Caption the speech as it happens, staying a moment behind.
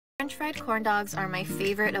French fried corn dogs are my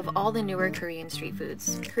favorite of all the newer Korean street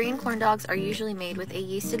foods. Korean corn dogs are usually made with a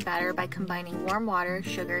yeasted batter by combining warm water,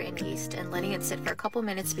 sugar, and yeast and letting it sit for a couple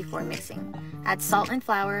minutes before mixing. Add salt and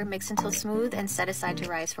flour, mix until smooth, and set aside to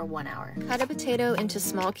rise for 1 hour. Cut a potato into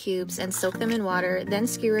small cubes and soak them in water, then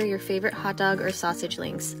skewer your favorite hot dog or sausage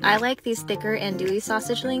links. I like these thicker and dewy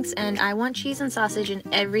sausage links, and I want cheese and sausage in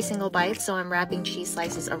every single bite, so I'm wrapping cheese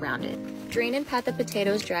slices around it. Drain and pat the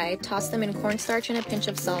potatoes dry, toss them in cornstarch and a pinch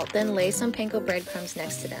of salt, then lay some panko breadcrumbs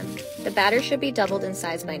next to them. The batter should be doubled in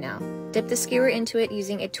size by now. Dip the skewer into it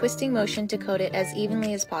using a twisting motion to coat it as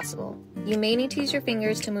evenly as possible. You may need to use your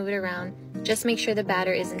fingers to move it around. Just make sure the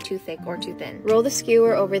batter isn't too thick or too thin. Roll the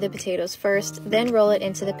skewer over the potatoes first, then roll it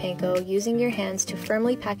into the panko using your hands to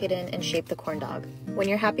firmly pack it in and shape the corn dog. When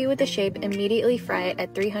you're happy with the shape, immediately fry it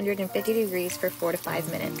at 350 degrees for 4 to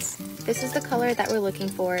 5 minutes. This is the color that we're looking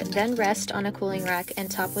for, then rest on a cooling rack and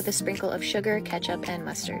top with a sprinkle of sugar, ketchup, and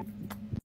mustard.